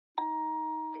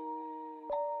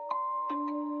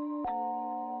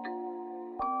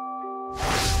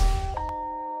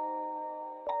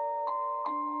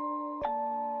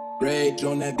Rage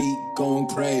on that beat, going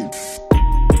crazy.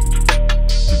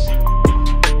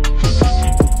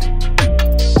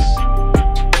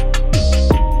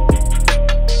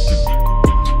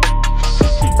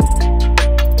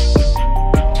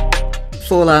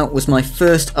 Fallout was my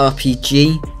first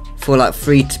RPG, Fallout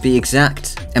 3 to be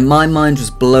exact, and my mind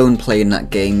was blown playing that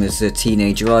game as a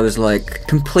teenager. I was like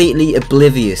completely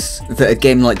oblivious that a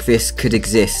game like this could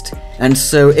exist, and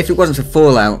so if it wasn't for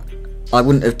Fallout, I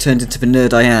wouldn't have turned into the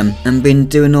nerd I am and been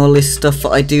doing all this stuff that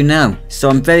I do now. So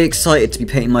I'm very excited to be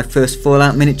painting my first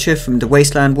Fallout miniature from the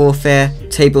Wasteland Warfare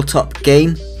tabletop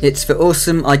game. It's the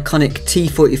awesome iconic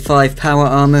T60 Power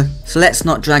Armor. So let's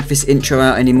not drag this intro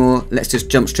out anymore, let's just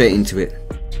jump straight into it.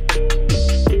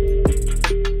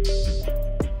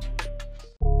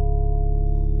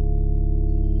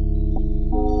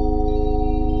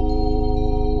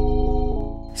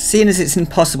 Seeing as it's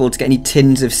impossible to get any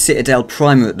tins of Citadel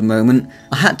primer at the moment,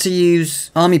 I had to use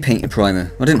Army Painter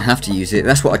primer. I didn't have to use it,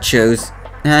 that's what I chose.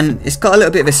 And it's got a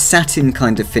little bit of a satin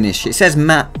kind of finish. It says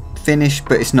matte finish,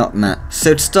 but it's not matte.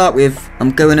 So to start with, I'm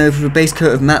going over a base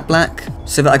coat of matte black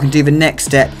so that I can do the next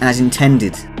step as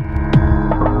intended.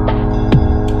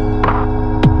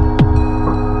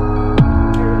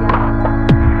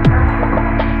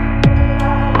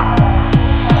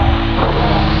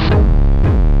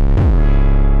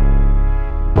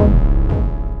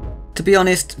 To be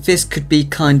honest, this could be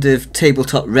kind of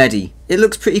tabletop ready. It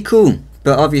looks pretty cool,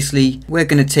 but obviously we're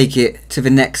going to take it to the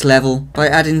next level by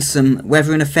adding some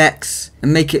weathering effects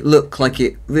and make it look like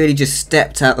it really just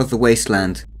stepped out of the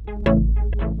wasteland.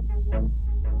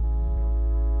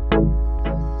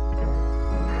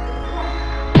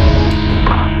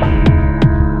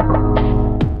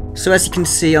 So as you can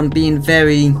see, I'm being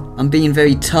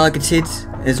very targeted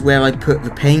as where I put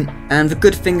the paint. And the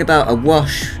good thing about a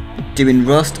wash doing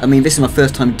rust, I mean this is my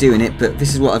first time doing it, but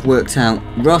this is what I've worked out.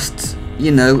 Rust,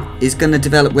 you know, is going to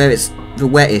develop where it's the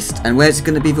wettest, and where's it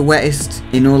going to be the wettest?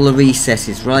 In all the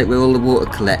recesses, right, where all the water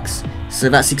collects. So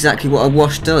that's exactly what a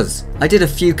wash does. I did a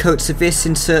few coats of this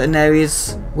in certain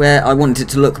areas where I wanted it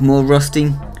to look more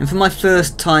rusty, and for my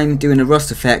first time doing a rust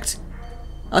effect,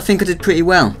 I think I did pretty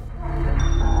well.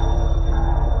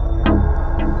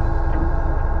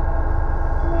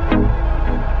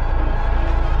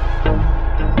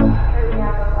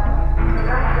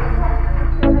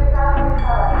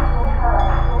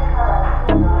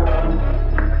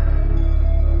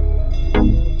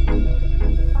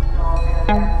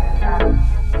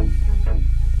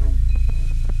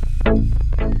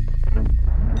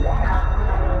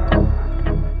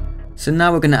 So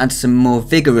now we're going to add some more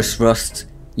vigorous rust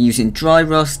using dry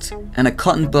rust and a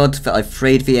cotton bud that I've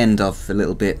frayed the end of a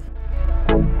little bit.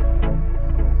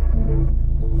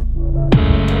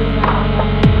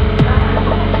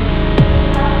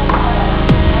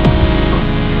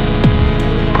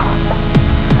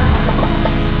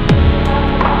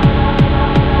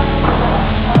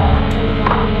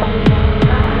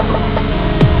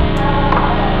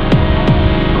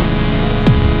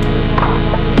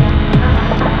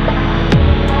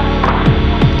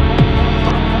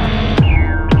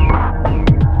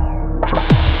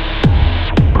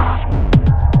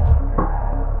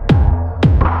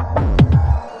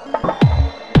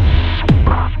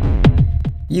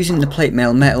 Using the plate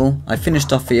mail metal, I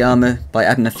finished off the armour by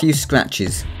adding a few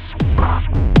scratches.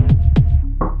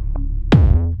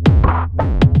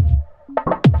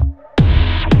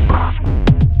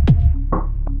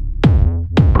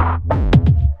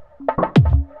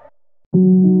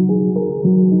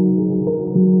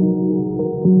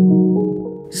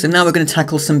 So now we're going to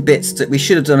tackle some bits that we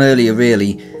should have done earlier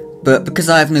really, but because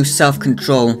I have no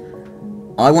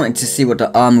self-control, I wanted to see what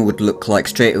the armour would look like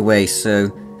straight away,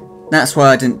 so that's why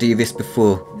I didn't do this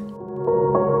before.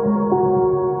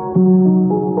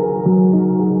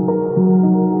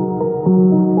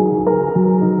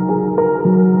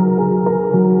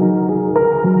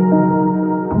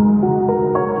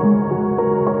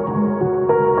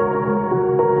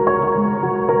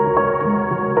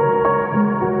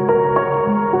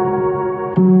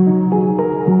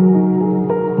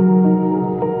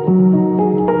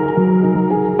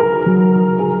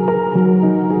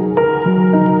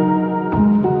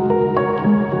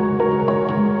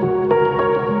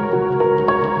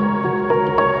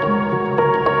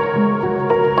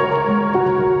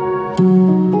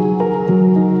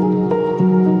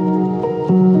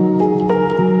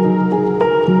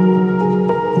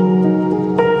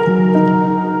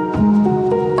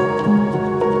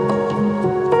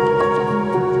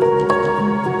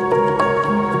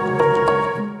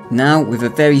 Now, with a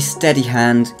very steady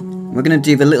hand, we're going to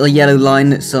do the little yellow line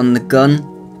that's on the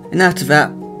gun, and after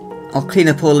that, I'll clean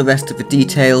up all the rest of the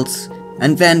details,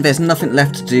 and then there's nothing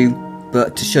left to do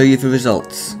but to show you the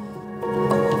results.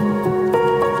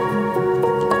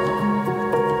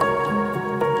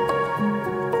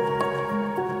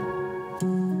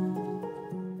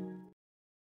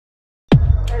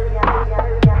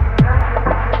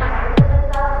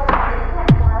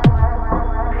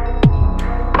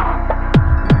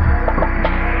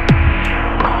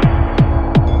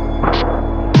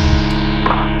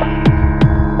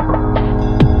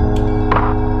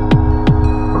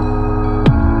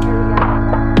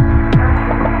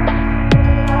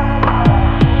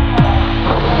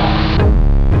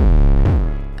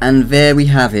 And there we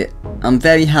have it. I'm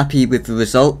very happy with the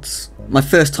results. My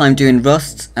first time doing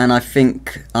Rust, and I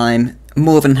think I'm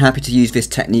more than happy to use this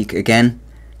technique again.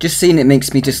 Just seeing it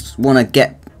makes me just want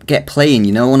to get playing,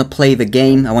 you know. I want to play the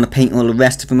game, I want to paint all the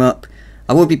rest of them up.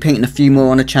 I will be painting a few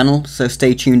more on the channel, so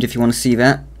stay tuned if you want to see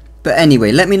that. But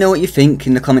anyway, let me know what you think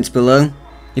in the comments below.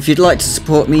 If you'd like to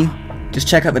support me, just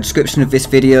check out the description of this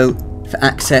video for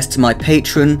access to my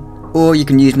Patreon, or you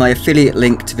can use my affiliate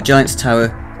link to the Giant's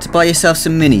Tower to buy yourself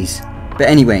some minis. But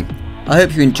anyway, I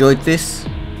hope you enjoyed this,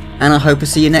 and I hope to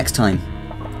see you next time.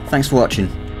 Thanks for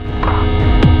watching.